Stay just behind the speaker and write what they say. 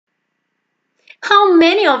How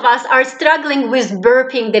many of us are struggling with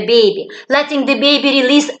burping the baby, letting the baby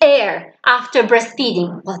release air after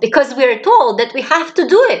breastfeeding? Well, because we're told that we have to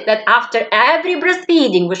do it, that after every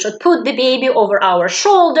breastfeeding, we should put the baby over our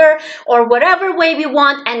shoulder or whatever way we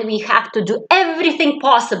want, and we have to do everything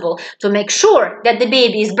possible to make sure that the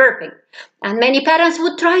baby is burping. And many parents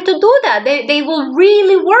would try to do that. They will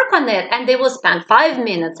really work on it, and they will spend 5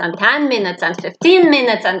 minutes and 10 minutes and 15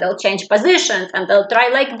 minutes, and they'll change positions, and they'll try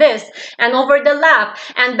like this and over the lap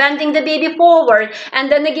and bending the baby forward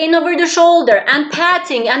and then again over the shoulder and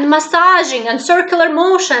patting and massaging and circular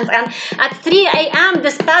motions. And at 3 a.m.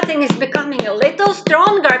 this patting is becoming a little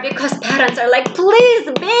stronger because parents are like, please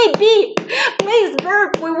baby, please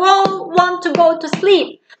burp, we all want to go to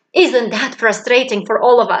sleep. Isn't that frustrating for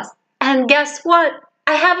all of us? And guess what?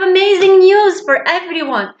 I have amazing news for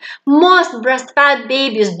everyone. Most breastfed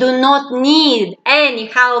babies do not need any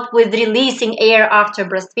help with releasing air after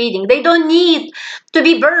breastfeeding. They don't need to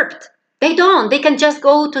be burped. They don't. They can just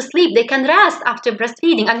go to sleep. They can rest after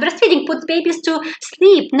breastfeeding. And breastfeeding puts babies to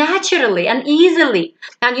sleep naturally and easily.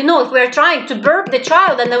 And you know, if we're trying to burp the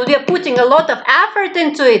child and we are putting a lot of effort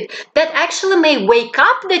into it, that actually may wake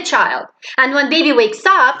up the child. And when baby wakes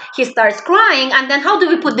up, he starts crying. And then how do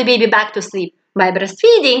we put the baby back to sleep? By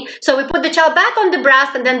breastfeeding. So we put the child back on the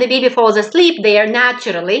breast and then the baby falls asleep there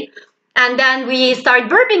naturally. And then we start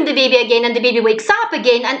burping the baby again and the baby wakes up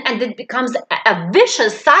again, and it becomes a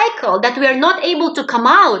vicious cycle that we are not able to come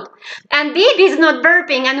out. And baby is not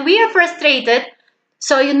burping and we are frustrated.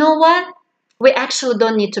 So you know what? We actually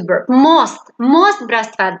don't need to burp. Most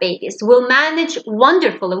breastfed babies will manage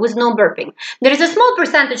wonderfully with no burping. There is a small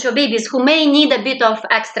percentage of babies who may need a bit of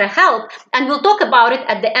extra help, and we'll talk about it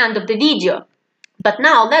at the end of the video. But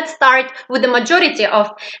now let's start with the majority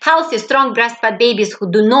of healthy, strong breastfed babies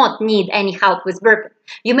who do not need any help with burping.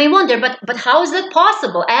 You may wonder, but how is that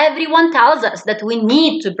possible? Everyone tells us that we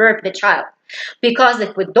need to burp the child. Because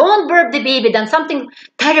if we don't burp the baby, then something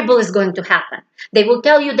terrible is going to happen. They will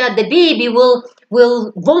tell you that the baby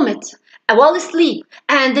will vomit while asleep,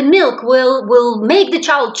 and the milk will make the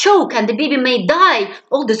child choke, and the baby may die.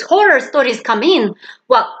 All these horror stories come in.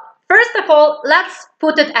 Well, first of all, let's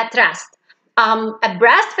put it at rest. A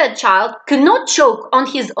breastfed child could not choke on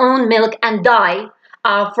his own milk and die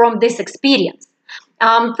from this experience.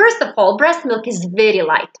 First of all, breast milk is very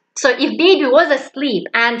light. So if baby was asleep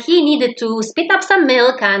and he needed to spit up some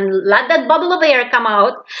milk and let that bubble of air come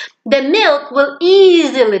out, the milk will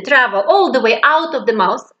easily travel all the way out of the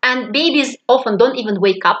mouth, and babies often don't even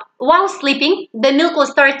wake up. While sleeping, the milk will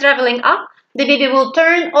start traveling up. The baby will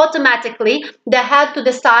turn automatically the head to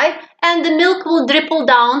the side, and the milk will dribble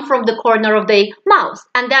down from the corner of the mouth.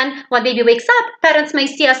 And then when baby wakes up, parents may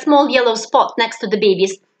see a small yellow spot next to the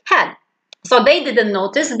baby's head. So they didn't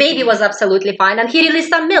notice, baby was absolutely fine, and he released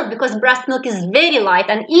some milk because breast milk is very light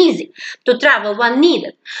and easy to travel when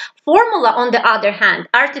needed. Formula, on the other hand,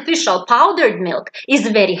 artificial powdered milk, is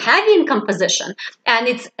very heavy in composition and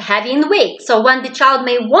it's heavy in weight. So when the child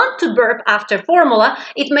may want to burp after formula,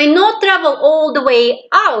 it may not travel all the way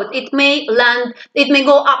out. It may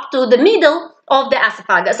go up to the middle of the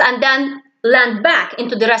esophagus and then land back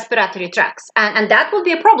into the respiratory tracts. And that will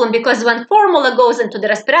be a problem because when formula goes into the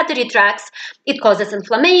respiratory tracts, it causes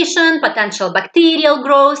inflammation, potential bacterial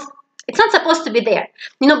growth. It's not supposed to be there.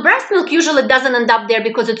 You know, breast milk usually doesn't end up there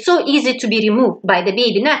because it's so easy to be removed by the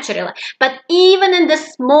baby naturally. But even in the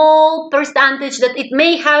small percentage that it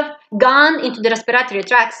may have gone into the respiratory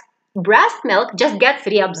tracts, breast milk just gets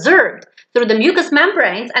reabsorbed through the mucous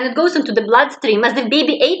membranes and it goes into the bloodstream as if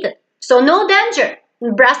baby ate it. So no danger.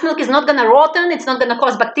 Breast milk is not going to rotten, it's not going to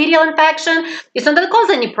cause bacterial infection, it's not going to cause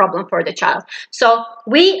any problem for the child. So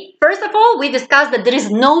first of all, we discussed that there is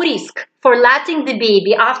no risk for letting the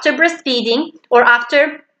baby after breastfeeding or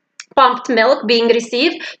after pumped milk being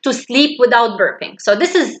received to sleep without burping. So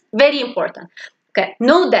this is very important. Okay,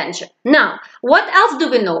 no danger. Now, what else do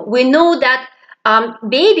we know? We know that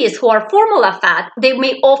babies who are formula fed, they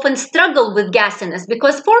may often struggle with gasiness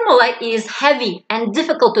because formula is heavy and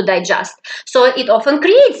difficult to digest. So it often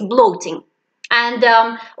creates bloating. And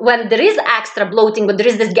when there is extra bloating, when there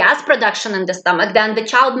is this gas production in the stomach, then the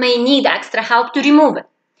child may need extra help to remove it.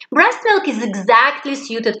 Breast milk is exactly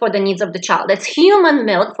suited for the needs of the child. It's human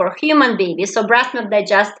milk for human babies. So breast milk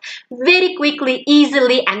digests very quickly,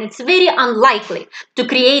 easily, and it's very unlikely to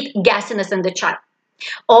create gasiness in the child.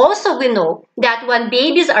 Also, we know that when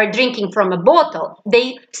babies are drinking from a bottle,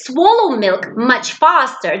 they swallow milk much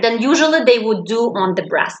faster than usually they would do on the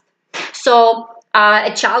breast. So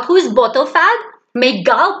a child who is bottle fed may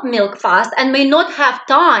gulp milk fast and may not have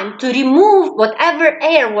time to remove whatever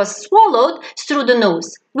air was swallowed through the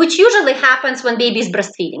nose, which usually happens when baby is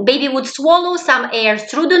breastfeeding. Baby would swallow some air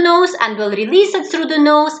through the nose and will release it through the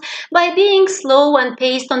nose by being slow and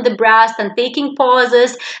paced on the breast and taking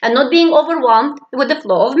pauses and not being overwhelmed with the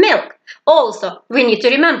flow of milk. Also, we need to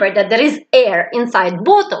remember that there is air inside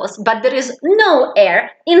bottles, but there is no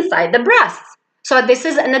air inside the breasts. So this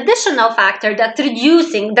is an additional factor that's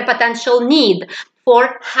reducing the potential need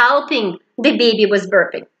for helping the baby with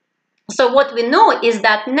burping. So what we know is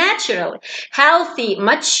that naturally, healthy,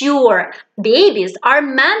 mature babies are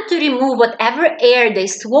meant to remove whatever air they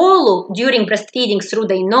swallow during breastfeeding through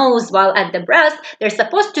their nose while at the breast. They're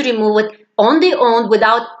supposed to remove it on their own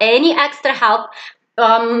without any extra help,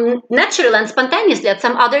 naturally and spontaneously at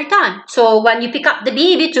some other time. So when you pick up the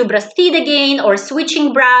baby to breastfeed again, or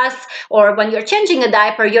switching breasts, or when you're changing a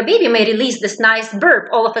diaper, your baby may release this nice burp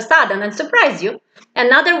all of a sudden and surprise you.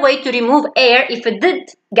 Another way to remove air if it did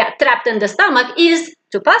get trapped in the stomach is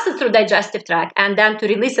to pass it through digestive tract and then to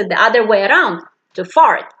release it the other way around, to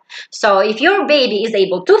fart. So if your baby is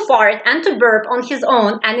able to fart and to burp on his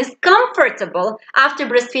own and is comfortable after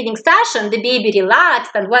breastfeeding session, the baby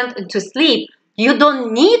relaxed and went into sleep, you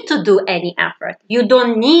don't need to do any effort. You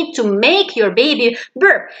don't need to make your baby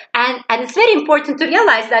burp. And it's very important to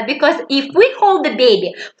realize that, because if we hold the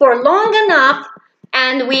baby for long enough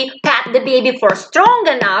and we pat the baby for strong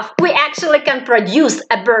enough, we actually can produce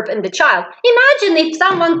a burp in the child. Imagine if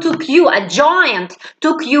someone took you, a giant,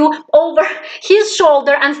 took you over his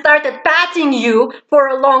shoulder and started patting you for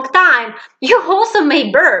a long time. You also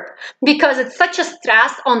may burp because it's such a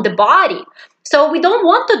stress on the body. So we don't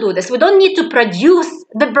want to do this. We don't need to produce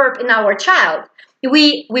the burp in our child.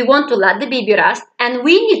 We want to let the baby rest, and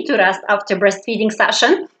we need to rest after breastfeeding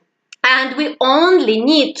session. And we only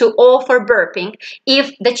need to offer burping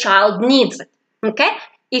if the child needs it, okay?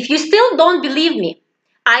 If you still don't believe me,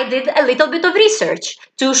 I did a little bit of research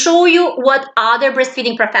to show you what other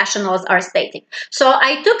breastfeeding professionals are stating. So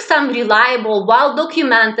I took some reliable,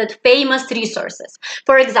 well-documented, famous resources.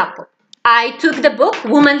 For example, I took the book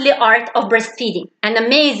Womanly Art of Breastfeeding, an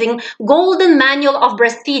amazing golden manual of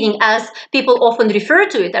breastfeeding, as people often refer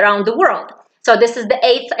to it around the world. So this is the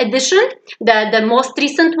 8th edition, the most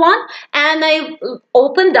recent one, and I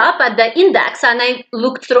opened up at the index and I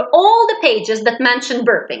looked through all the pages that mention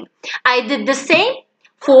burping. I did the same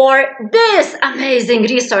for this amazing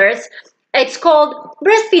resource. It's called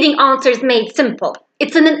Breastfeeding Answers Made Simple.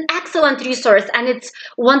 It's an excellent resource, and it's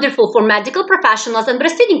wonderful for medical professionals and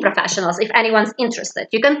breastfeeding professionals if anyone's interested.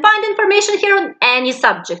 You can find information here on any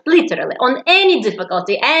subject, literally, on any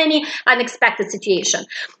difficulty, any unexpected situation.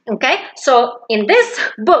 Okay, so in this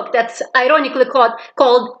book that's ironically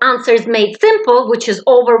called Answers Made Simple, which is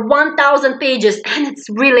over 1,000 pages and it's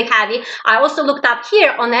really heavy, I also looked up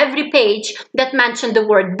here on every page that mentioned the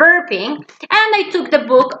word burping, and I took the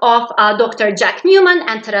book of Dr. Jack Newman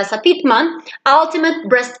and Teresa Pittman, Ultimate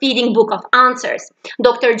Breastfeeding Book of Answers.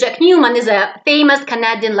 Dr. Jack Newman is a famous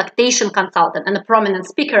Canadian lactation consultant and a prominent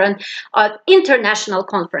speaker on international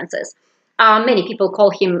conferences. Many people call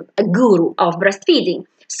him a guru of breastfeeding.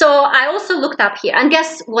 So I also looked up here, and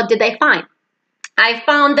guess what did I find? I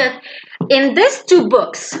found that in these two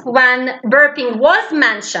books, when burping was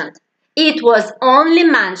mentioned, it was only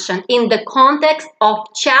mentioned in the context of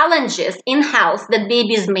challenges in health that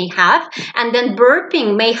babies may have, and then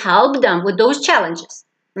burping may help them with those challenges.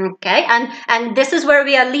 Okay, and this is where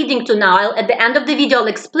we are leading to now. At the end of the video, I'll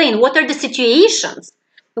explain what are the situations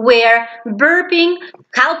where burping,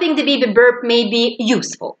 helping the baby burp, may be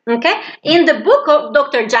useful. Okay, in the book of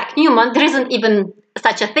Dr. Jack Newman, there isn't even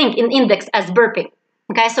such a thing in index as burping.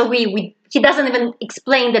 Okay, so he doesn't even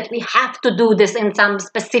explain that we have to do this in some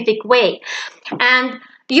specific way. And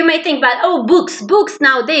you may think that, oh, books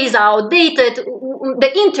nowadays are outdated.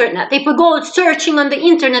 The internet, if we go searching on the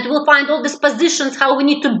internet, we'll find all these positions, how we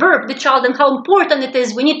need to burp the child and how important it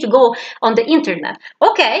is. We need to go on the internet.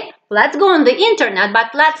 Okay, let's go on the internet,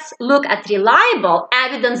 but let's look at reliable,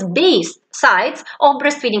 evidence-based sites of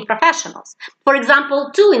breastfeeding professionals. For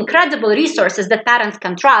example, two incredible resources that parents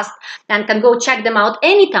can trust and can go check them out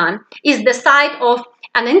anytime is the site of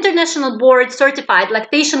an international board certified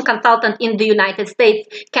lactation consultant in the United States,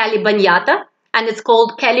 Kelly Bonyata, and it's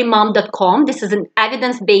called kellymom.com. This is an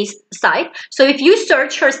evidence-based site. So if you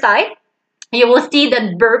search her site, you will see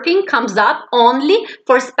that burping comes up only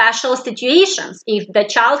for special situations, if the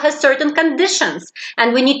child has certain conditions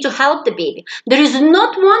and we need to help the baby. There is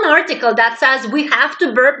not one article that says we have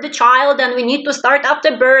to burp the child and we need to start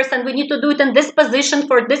after birth and we need to do it in this position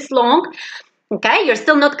for this long. Okay, you're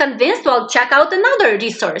still not convinced? Well, check out another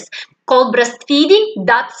resource called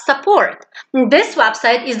Breastfeeding.support. This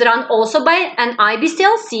website is run also by an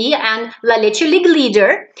IBCLC and Leche League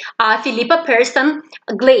leader, Philippa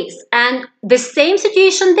Pearson-Glaze. And the same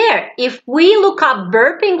situation there. If we look up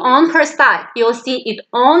burping on her site, you'll see it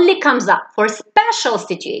only comes up for special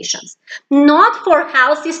situations, not for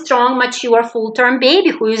healthy, strong, mature, full-term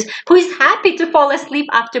baby who is happy to fall asleep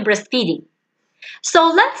after breastfeeding. So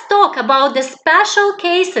let's talk about the special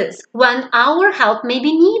cases when our help may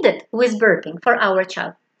be needed with burping for our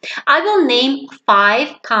child. I will name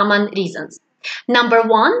 5 common reasons. Number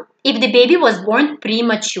 1, if the baby was born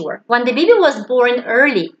premature. When the baby was born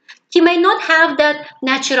early, he may not have that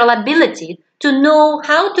natural ability to know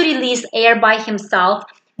how to release air by himself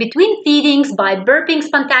between feedings, by burping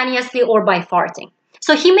spontaneously or by farting.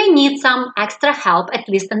 So he may need some extra help, at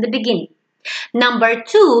least in the beginning. Number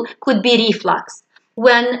 2 could be reflux,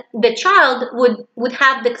 when the child would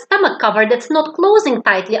have the stomach cover that's not closing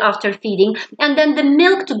tightly after feeding, and then the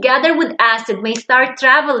milk together with acid may start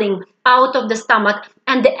traveling out of the stomach,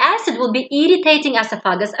 and the acid will be irritating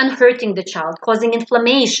esophagus and hurting the child, causing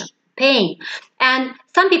inflammation, pain. And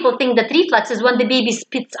some people think that reflux is when the baby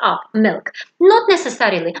spits up milk. Not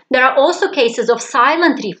necessarily. There are also cases of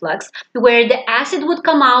silent reflux where the acid would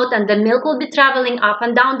come out and the milk will be traveling up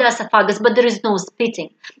and down the esophagus, but there is no spitting.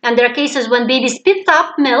 And there are cases when baby spits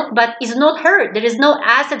up milk but is not hurt. There is no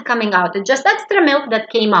acid coming out. It's just extra milk that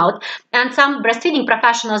came out. And some breastfeeding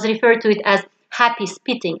professionals refer to it as happy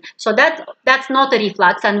spitting. So that's not a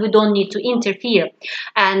reflux, and we don't need to interfere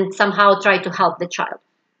and somehow try to help the child.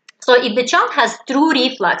 So if the child has true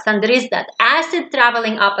reflux and there is that acid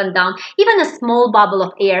traveling up and down, even a small bubble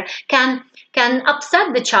of air can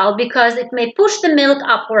upset the child because it may push the milk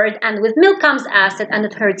upward, and with milk comes acid and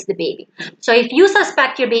it hurts the baby. So if you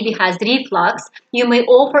suspect your baby has reflux, you may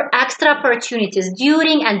offer extra opportunities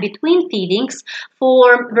during and between feedings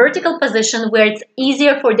for vertical position where it's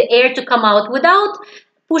easier for the air to come out without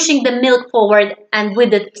pushing the milk forward and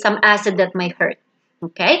with it some acid that may hurt.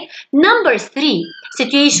 Okay. Number 3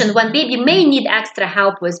 situation when baby may need extra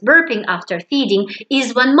help with burping after feeding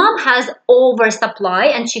is when mom has oversupply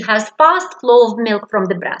and she has fast flow of milk from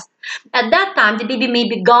the breast. At that time, the baby may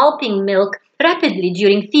be gulping milk rapidly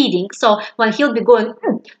during feeding. So when he'll be going,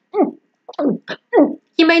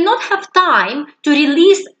 he may not have time to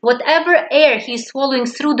release whatever air he's swallowing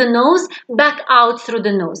through the nose back out through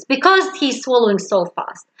the nose because he's swallowing so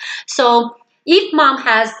fast. So if mom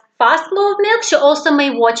has fast flow of milk, she also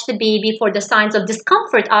may watch the baby for the signs of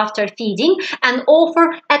discomfort after feeding and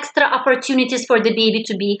offer extra opportunities for the baby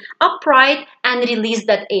to be upright and release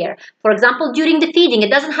that air. For example, during the feeding,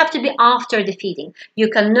 it doesn't have to be after the feeding.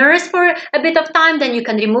 You can nurse for a bit of time, then you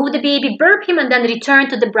can remove the baby, burp him, and then return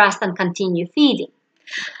to the breast and continue feeding.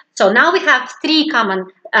 So now we have 3 common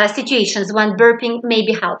situations when burping may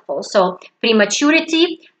be helpful. So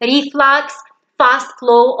prematurity, reflux, fast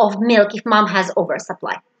flow of milk if mom has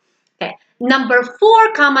oversupply. Okay. Number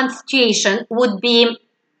 4 common situation would be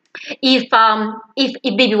if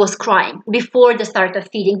baby was crying before the start of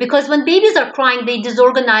feeding, because when babies are crying, they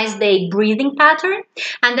disorganize their breathing pattern,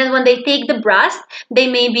 and then when they take the breast, they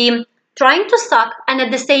may be trying to suck, and at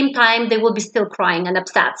the same time they will be still crying and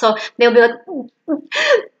upset. So they'll be like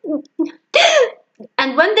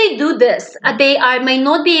and when they do this, they may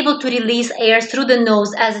not be able to release air through the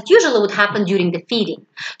nose as it usually would happen during the feeding.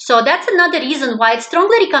 So that's another reason why it's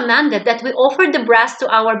strongly recommended that we offer the breast to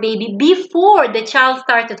our baby before the child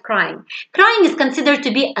started crying. Crying is considered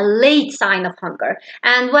to be a late sign of hunger.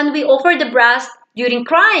 And when we offer the breast during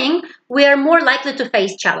crying, we are more likely to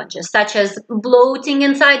face challenges such as bloating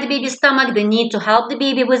inside the baby's stomach, the need to help the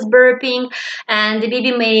baby with burping, and the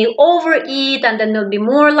baby may overeat, and then they'll be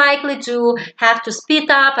more likely to have to spit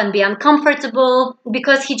up and be uncomfortable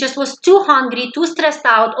because he just was too hungry, too stressed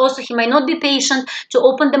out. Also, he might not be patient to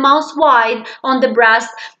open the mouth wide on the breast,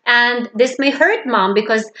 and this may hurt mom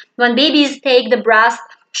because when babies take the breast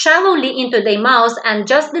shallowly into their mouth and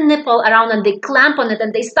just the nipple around and they clamp on it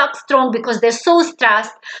and they suck strong because they're so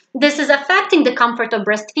stressed, this is affecting the comfort of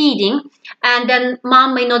breastfeeding, and then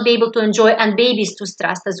mom may not be able to enjoy and baby is too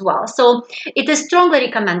stressed as well. So it is strongly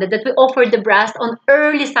recommended that we offer the breast on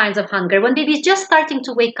early signs of hunger when baby is just starting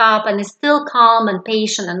to wake up and is still calm and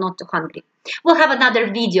patient and not too hungry. We'll have another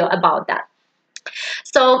video about that.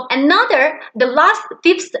 So the last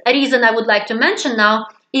 5th reason I would like to mention now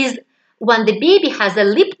is when the baby has a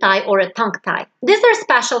lip tie or a tongue tie. These are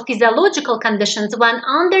special physiological conditions when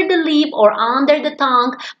under the lip or under the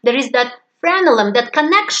tongue there is that frenulum, that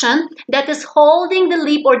connection that is holding the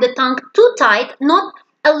lip or the tongue too tight, not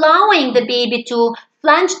allowing the baby to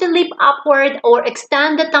flange the lip upward or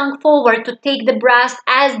extend the tongue forward to take the breast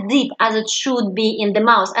as deep as it should be in the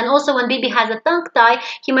mouth. And also when baby has a tongue tie,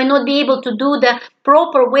 he might not be able to do the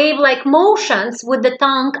proper wave-like motions with the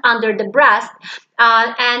tongue under the breast.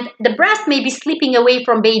 And the breast may be slipping away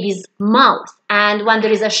from baby's mouth. And when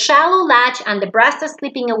there is a shallow latch and the breast is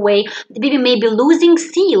slipping away, the baby may be losing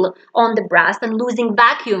seal on the breast and losing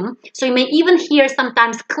vacuum. So you may even hear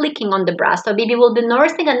sometimes clicking on the breast. So baby will be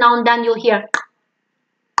nursing and now and then you'll hear.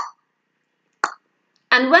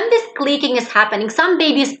 And when this clicking is happening, some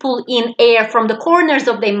babies pull in air from the corners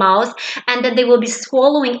of their mouth and then they will be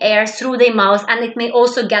swallowing air through their mouth and it may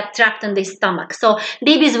also get trapped in their stomach. So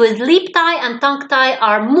babies with lip tie and tongue tie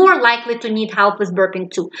are more likely to need help with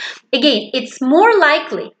burping too. Again, it's more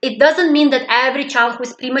likely. It doesn't mean that every child who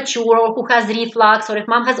is premature or who has reflux or if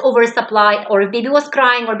mom has oversupply or if baby was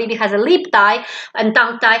crying or baby has a lip tie and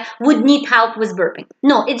tongue tie would need help with burping.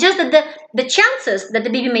 No, it's just that the chances that the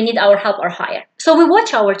baby may need our help are higher. So we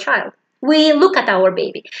watch our child. We look at our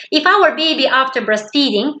baby. If our baby after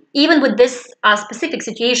breastfeeding, even with this specific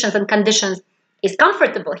situations and conditions, is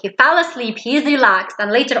comfortable, he fell asleep, he is relaxed,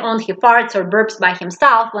 and later on he farts or burps by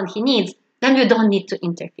himself when he needs, then we don't need to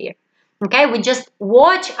interfere. Okay, we just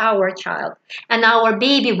watch our child and our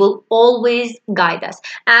baby will always guide us.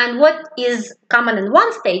 And what is common in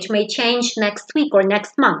one stage may change next week or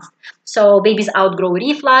next month. So babies outgrow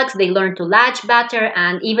reflux, they learn to latch better,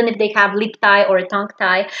 and even if they have lip tie or a tongue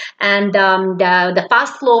tie, and the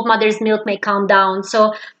fast flow of mother's milk may calm down.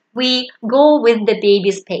 So we go with the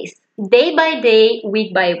baby's pace. Day by day,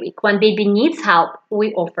 week by week. When baby needs help,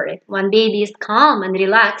 we offer it. When baby is calm and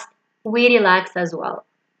relaxed, we relax as well.